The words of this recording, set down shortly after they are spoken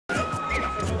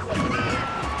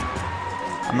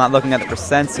I'm not looking at the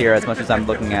percents here as much as I'm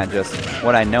looking at just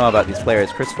what I know about these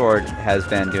players. Chris Ford has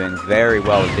been doing very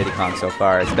well with Diddy Kong so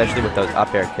far, especially with those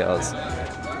up air kills.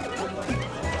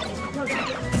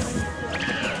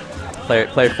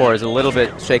 Player 4 is a little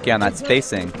bit shaky on that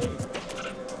spacing.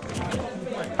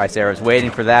 Ice Arrow's waiting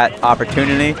for that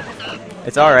opportunity.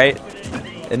 It's alright.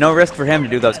 No risk for him to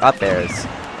do those up airs.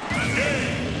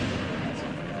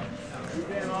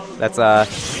 That's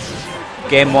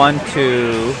game 1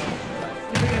 to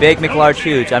Big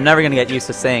McLargeHuge. I'm never going to get used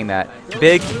to saying that.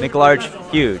 Big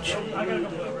McLargeHuge.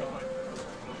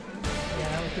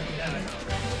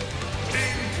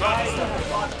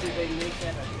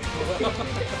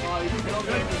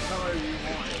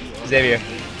 Xavier,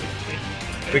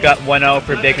 we got 1-0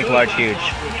 for Big McLargeHuge.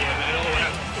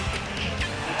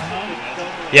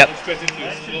 Yep.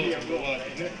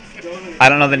 I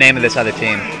don't know the name of this other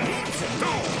team.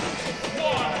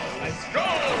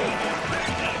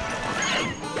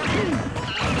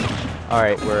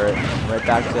 Alright, we're right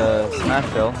back to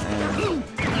Smashville, and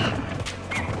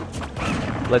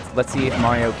let's see if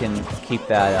Mario can keep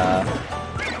that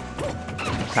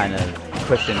kind of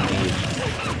cushion lead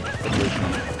situation.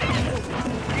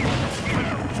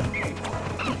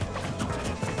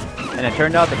 And it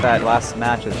turned out that last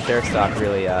match of Share Stock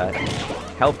really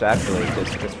helped, actually,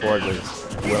 because Ford was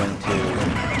willing to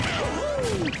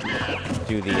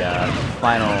do the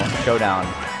final showdown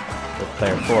with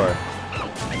player 4.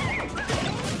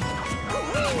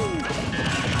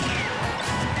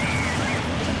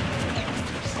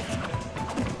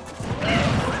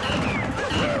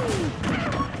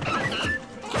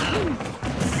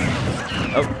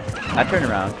 Oh, that turned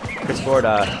around. Chris Ford,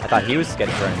 I thought he was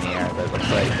getting burned in the air, but it looks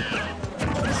like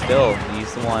still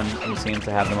he's the one who seems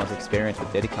to have the most experience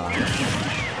with Diddy Kong.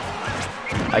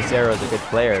 Ice Arrow is a good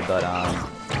player, but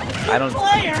I don't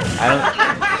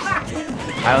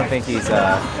think he's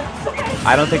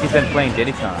been playing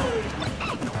Diddy Kong.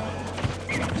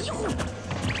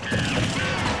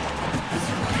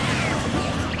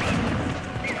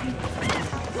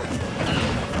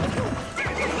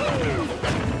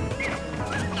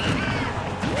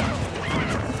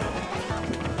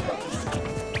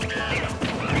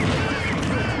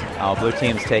 Oh, blue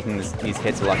team's taking these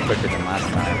hits a lot quicker than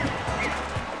last time.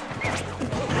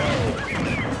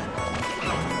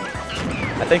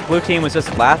 I think blue team was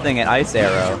just laughing at Ice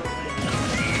Arrow.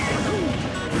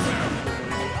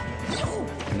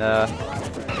 And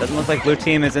doesn't look like blue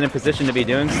team is in a position to be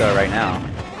doing so right now.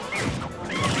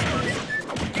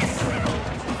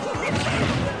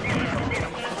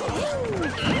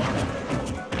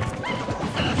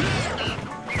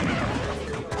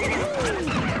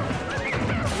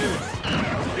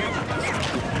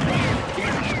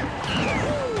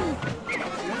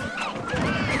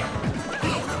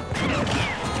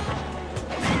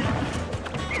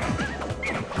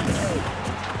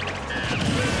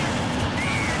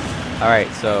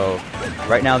 Alright, so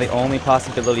right now the only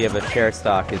possibility of a share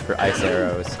stock is for Ice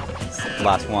Arrows. It's the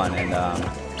last one, and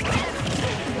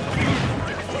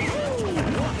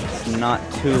it's not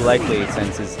too likely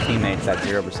since his teammate's at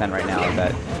 0% right now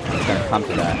that it's going to come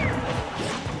to that.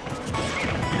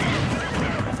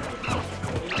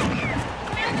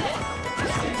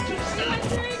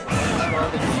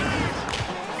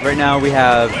 Right now we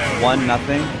have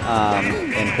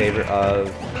 1-0 in favor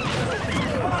of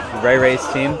Ray Ray's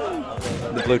team.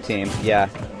 The blue team, yeah.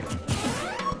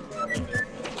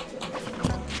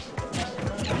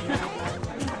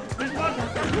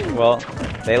 Well,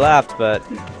 they laughed, but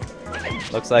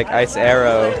looks like Ice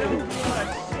Arrow,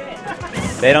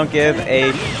 they don't give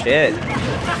a shit.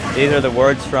 These are the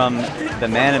words from the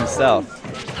man himself.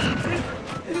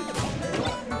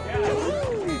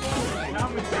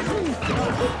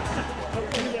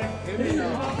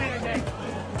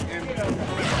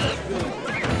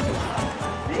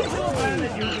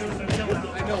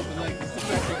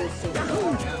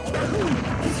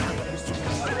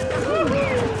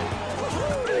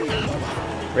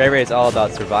 Ray Ray is all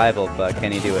about survival, but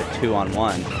can he do a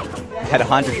 2-on-1? At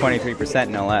 123%,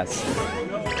 no less.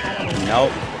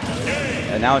 Nope.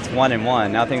 And now it's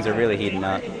 1-1. Now things are really heating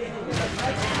up.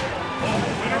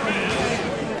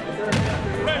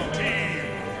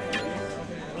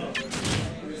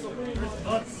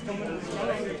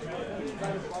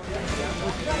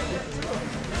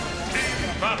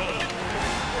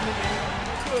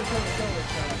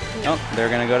 Oh, they're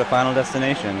gonna go to Final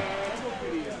Destination.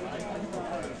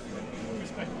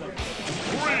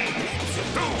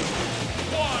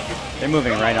 They're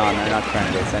moving right on. They're not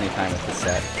trying to waste any time with the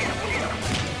set.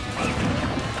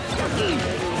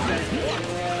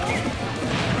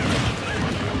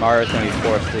 Mario's going to be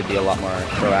forced to be a lot more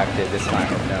proactive this time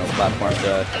with no platform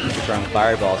to be throwing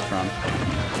fireballs from.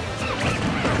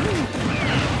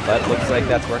 But looks like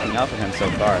that's working out for him so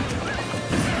far.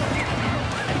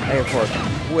 Player 4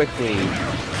 quickly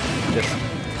just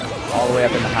all the way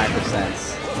up in the high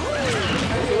percents.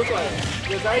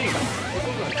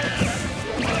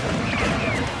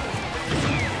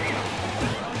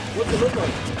 What's it look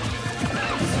like?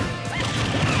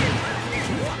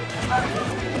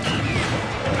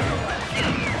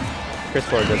 Chris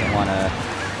Ford doesn't want to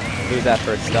lose that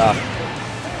first stock.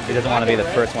 He doesn't want to be the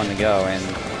first one to go, and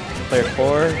player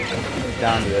 4 is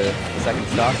down to the second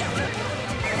stock.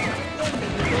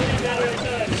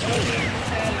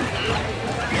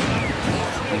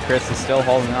 And Chris is still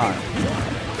holding on.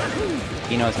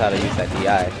 He knows how to use that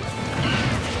DI.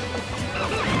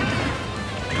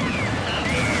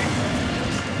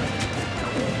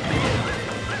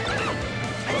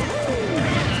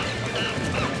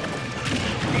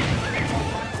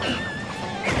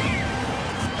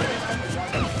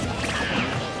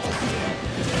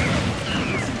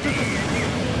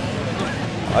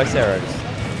 Ice Arrow just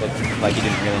looked like he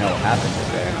didn't really know what happened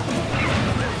just there.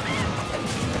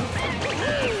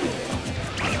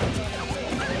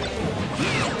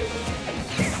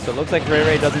 So it looks like Ray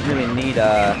Ray doesn't really need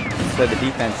the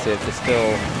defensive to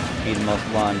still be the most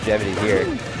longevity here.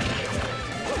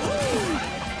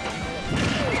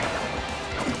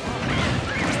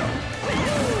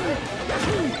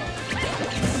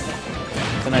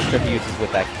 It's a nice trick he uses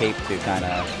with that cape to kind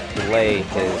of delay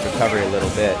his recovery a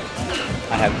little bit.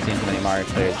 I haven't seen too many Mario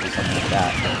players do something like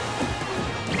that.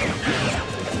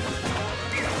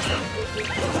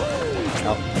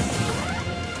 Nope.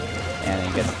 And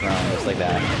he gets thrown just like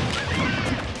that.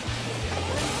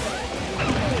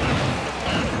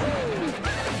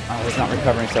 Oh, he's not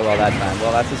recovering so well that time.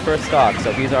 Well, that's his first stock,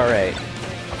 so he's alright.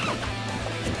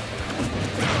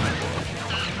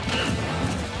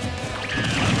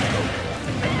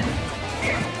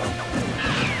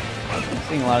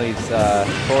 Seeing a lot of these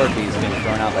forward bees getting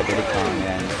thrown out by Diddy Kong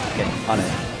and getting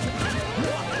punished.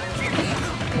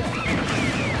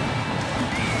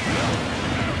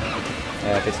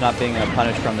 Yeah, if it's not being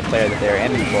punished from the player that they're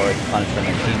aiming for, it's punished from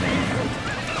their teammate.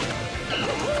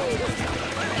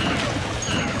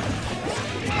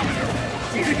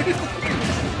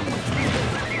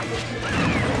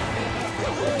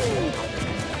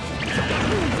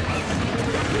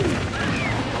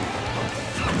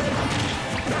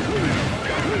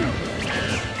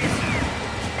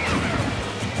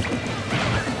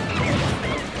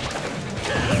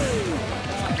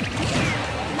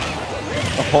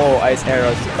 Oh, Ice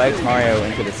Arrow spikes Mario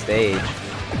into the stage.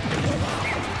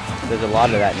 There's a lot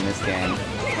of that in this game.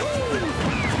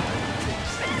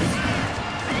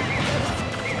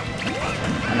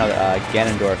 I know that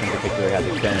Ganondorf in particular has a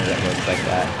trainer that looks like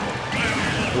that.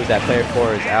 Who's that? Player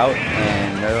 4 is out,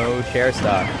 and no chair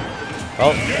stock.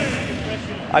 Well,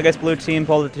 I guess blue team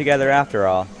pulled it together after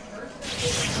all.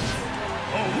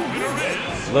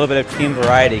 A little bit of team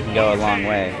variety can go a long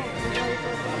way.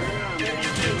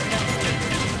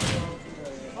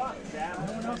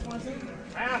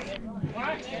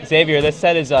 Xavier, this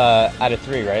set is out of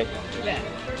 3, right? Yeah.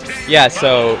 Yeah,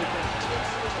 so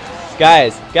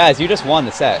guys, you just won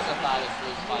the set.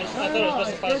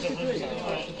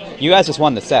 You guys just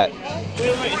won the set.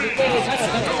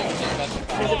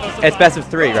 It's best of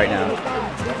 3 right now.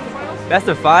 Best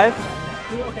of 5?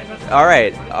 All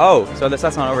right. Oh, so the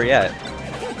set's not over yet.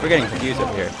 We're getting confused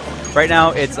over here. Right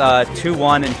now, it's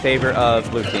 2-1 in favor of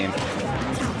blue team.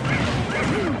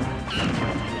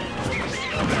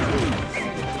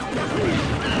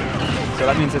 So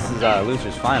that means this is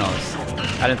losers finals.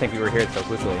 I didn't think we were here so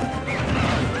quickly.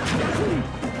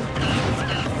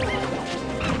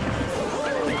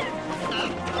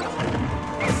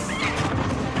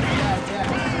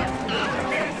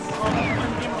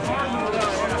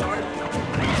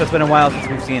 So it's been a while since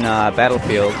we've seen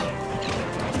Battlefield.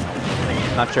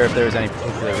 Not sure if there was any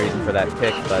particular reason for that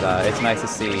pick, but it's nice to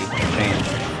see a change.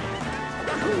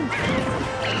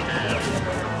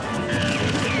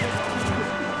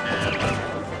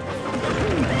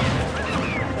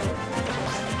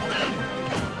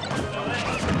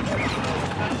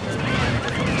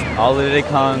 All the Diddy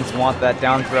Kongs want that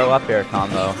down throw up air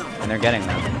combo, and they're getting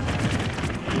them.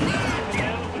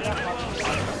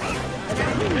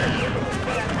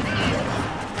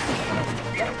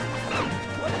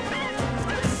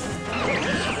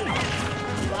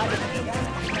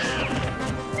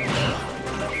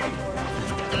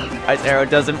 Ice Arrow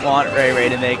doesn't want Ray Ray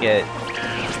to make it.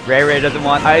 Ray Ray doesn't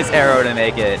want Ice Arrow to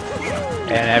make it.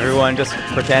 And everyone just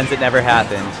pretends it never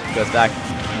happened. Goes back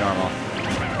to normal.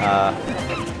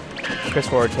 Chris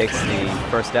Ford takes the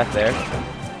first death there.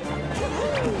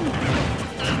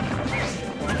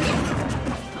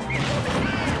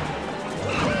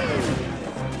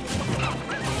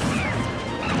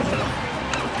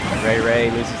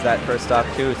 Ray loses that first stock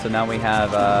too, so now we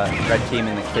have red team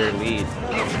in the clear lead.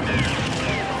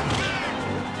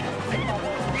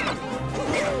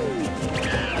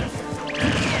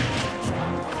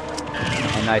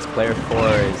 And nice, player 4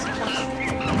 is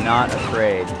not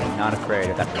afraid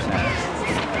of that percentage.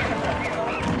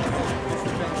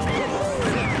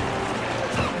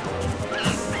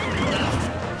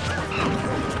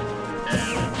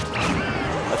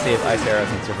 Let's see if Ice Arrow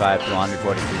can survive to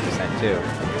 143% too.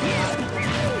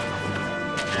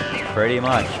 Pretty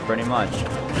much.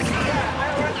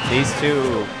 These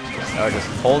two are just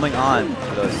holding on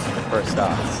to those first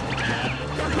stocks.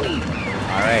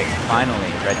 Alright,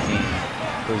 finally, red team.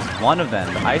 Who's one of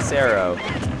them, the Ice Arrow.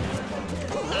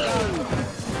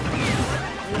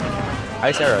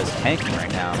 Ice Arrow is tanking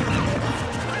right now.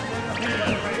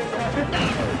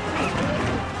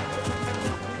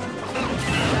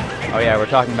 Oh yeah, we're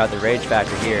talking about the rage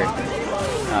factor here.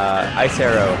 Ice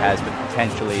Arrow has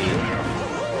potentially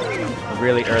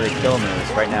really early kill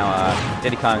moves. Right now,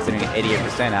 Diddy Kong sitting at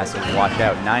 88%, has to watch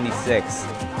out. 96.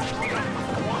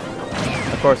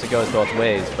 Of course, it goes both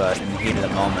ways, but in the heat of the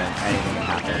moment, anything can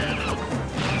happen.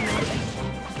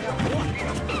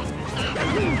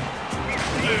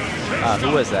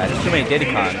 Who was that? Too many Diddy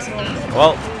Kongs.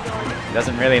 Well, it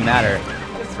doesn't really matter.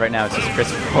 Right now, it's just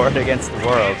Chris Ford against the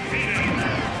world.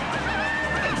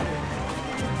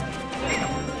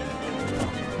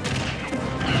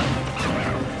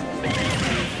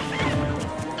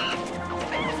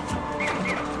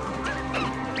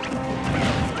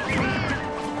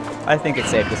 I think it's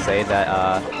safe to say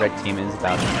that red team is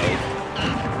about to make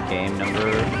game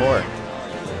number 4.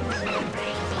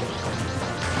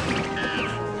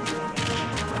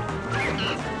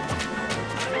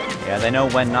 Yeah, they know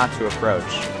when not to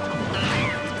approach.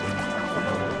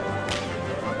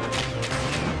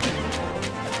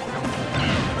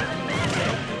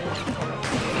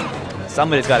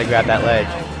 Somebody's got to grab that ledge.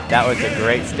 That was a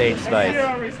great stage spike.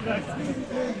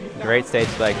 Great stage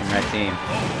spike from red team.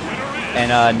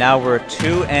 And now we're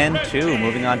 2-2,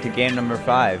 moving on to game number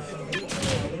 5.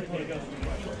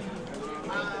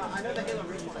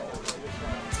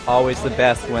 Always the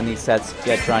best when these sets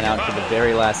get drawn out to the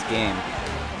very last game.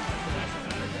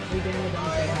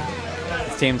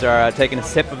 These teams are taking a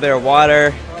sip of their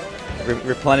water,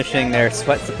 replenishing their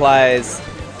sweat supplies.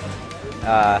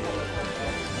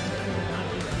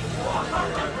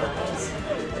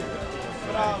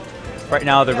 Right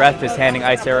now the ref is handing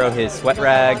Ice Arrow his sweat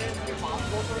rag.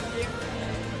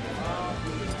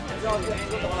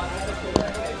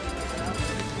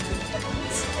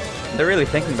 They're really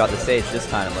thinking about the stage this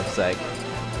time, it looks like.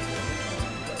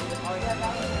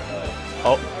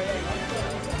 Oh.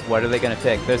 What are they going to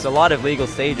pick? There's a lot of legal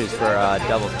stages for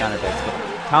doubles counter picks, but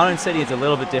Town & City is a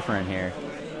little bit different here.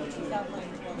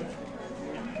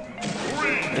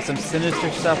 There's some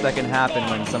sinister stuff that can happen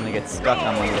when somebody gets stuck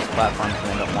on one of those platforms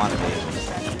when they don't want to be.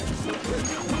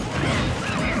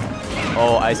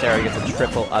 Oh, Ice Arrow gets a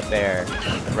triple up air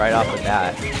right off the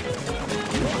bat.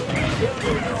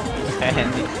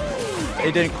 And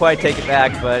he didn't quite take it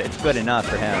back, but it's good enough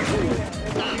for him.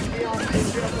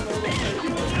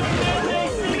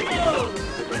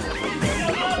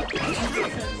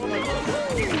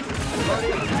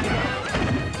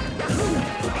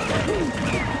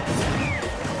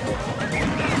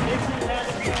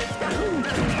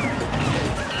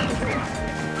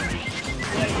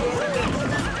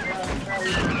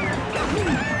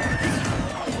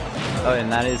 Oh,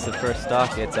 and that is the first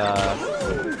stock. It's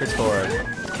Chris Ford.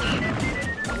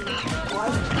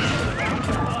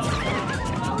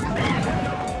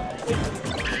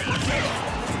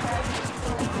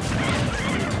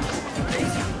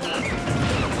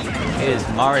 Is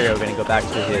Mario going to go back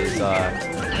to his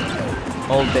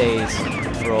old days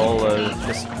role of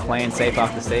just playing safe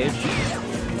off the stage?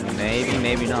 Maybe,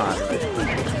 maybe not.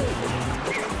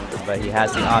 But he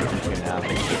has the option to now.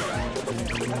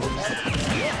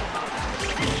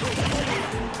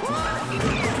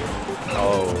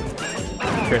 Oh,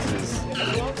 Chris is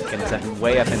getting sent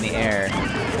way up in the air.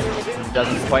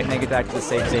 Doesn't quite make it back to the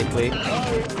stage safely.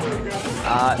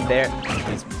 There,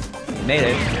 he's made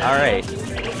it. All right.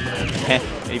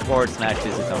 He forward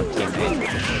smashes his own teammate.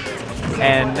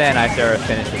 And then Ice Arrow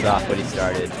finishes off what he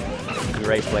started.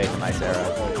 Great play from Ice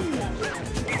Arrow.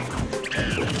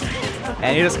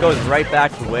 And he just goes right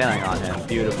back to wailing on him.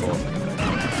 Beautiful.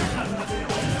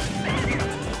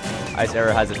 Ice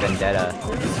Arrow has a vendetta.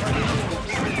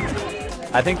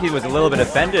 I think he was a little bit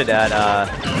offended at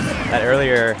that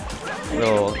earlier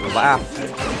little laugh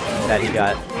that he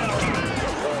got.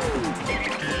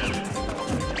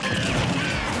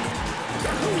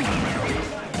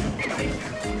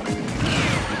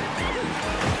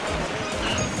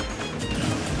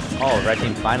 Oh, red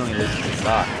team finally loses the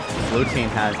stock. Blue team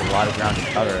has a lot of ground to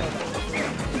cover.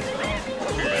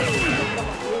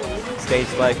 Stage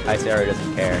spike, Ice Arrow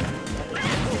doesn't care.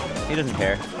 He doesn't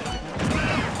care.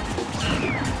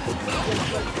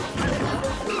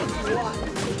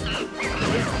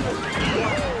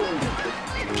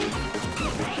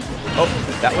 Oh,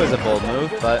 that was a bold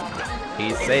move, but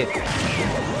he's safe.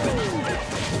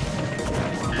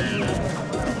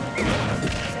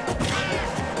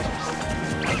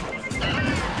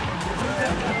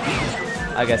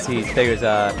 I guess he figures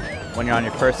when you're on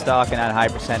your first stock and at a high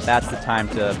percent, that's the time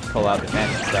to pull out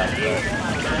defense and stuff.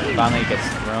 But finally, he gets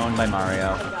thrown by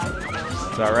Mario.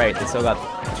 It's alright, they still got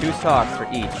 2 stocks for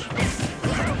each.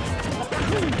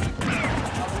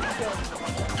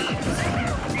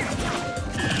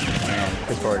 And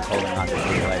Chris Ford is holding on to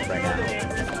his life right now.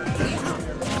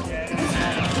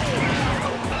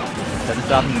 Doesn't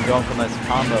stop him from going from those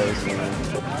combos.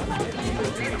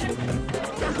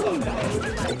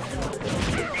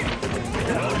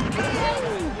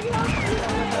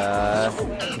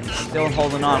 Still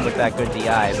holding on with that good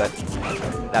DI, but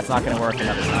that's not going to work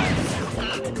another time.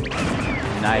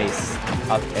 Nice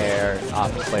up air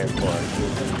off the player floor.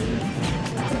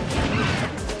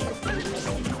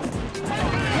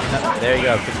 No, there you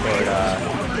go, Chris Ford.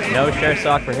 No share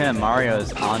stock for him.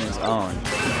 Mario's on his own.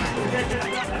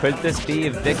 Could this be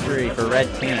a victory for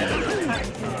red team?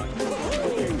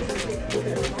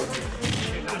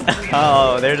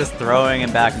 Oh, they're just throwing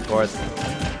him back and forth.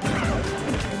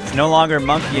 It's no longer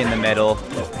monkey in the middle.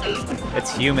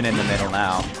 It's human in the middle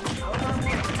now.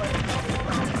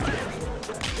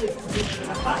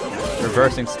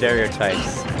 Reversing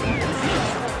stereotypes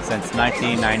since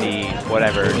 1990,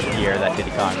 whatever year that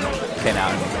Diddy Kong came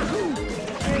out.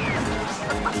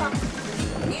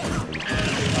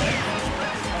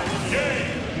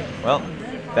 Well,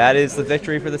 that is the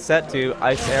victory for the set to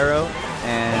Ice Arrow,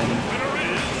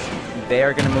 and they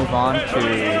are going to move on to,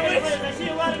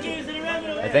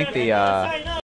 I think, the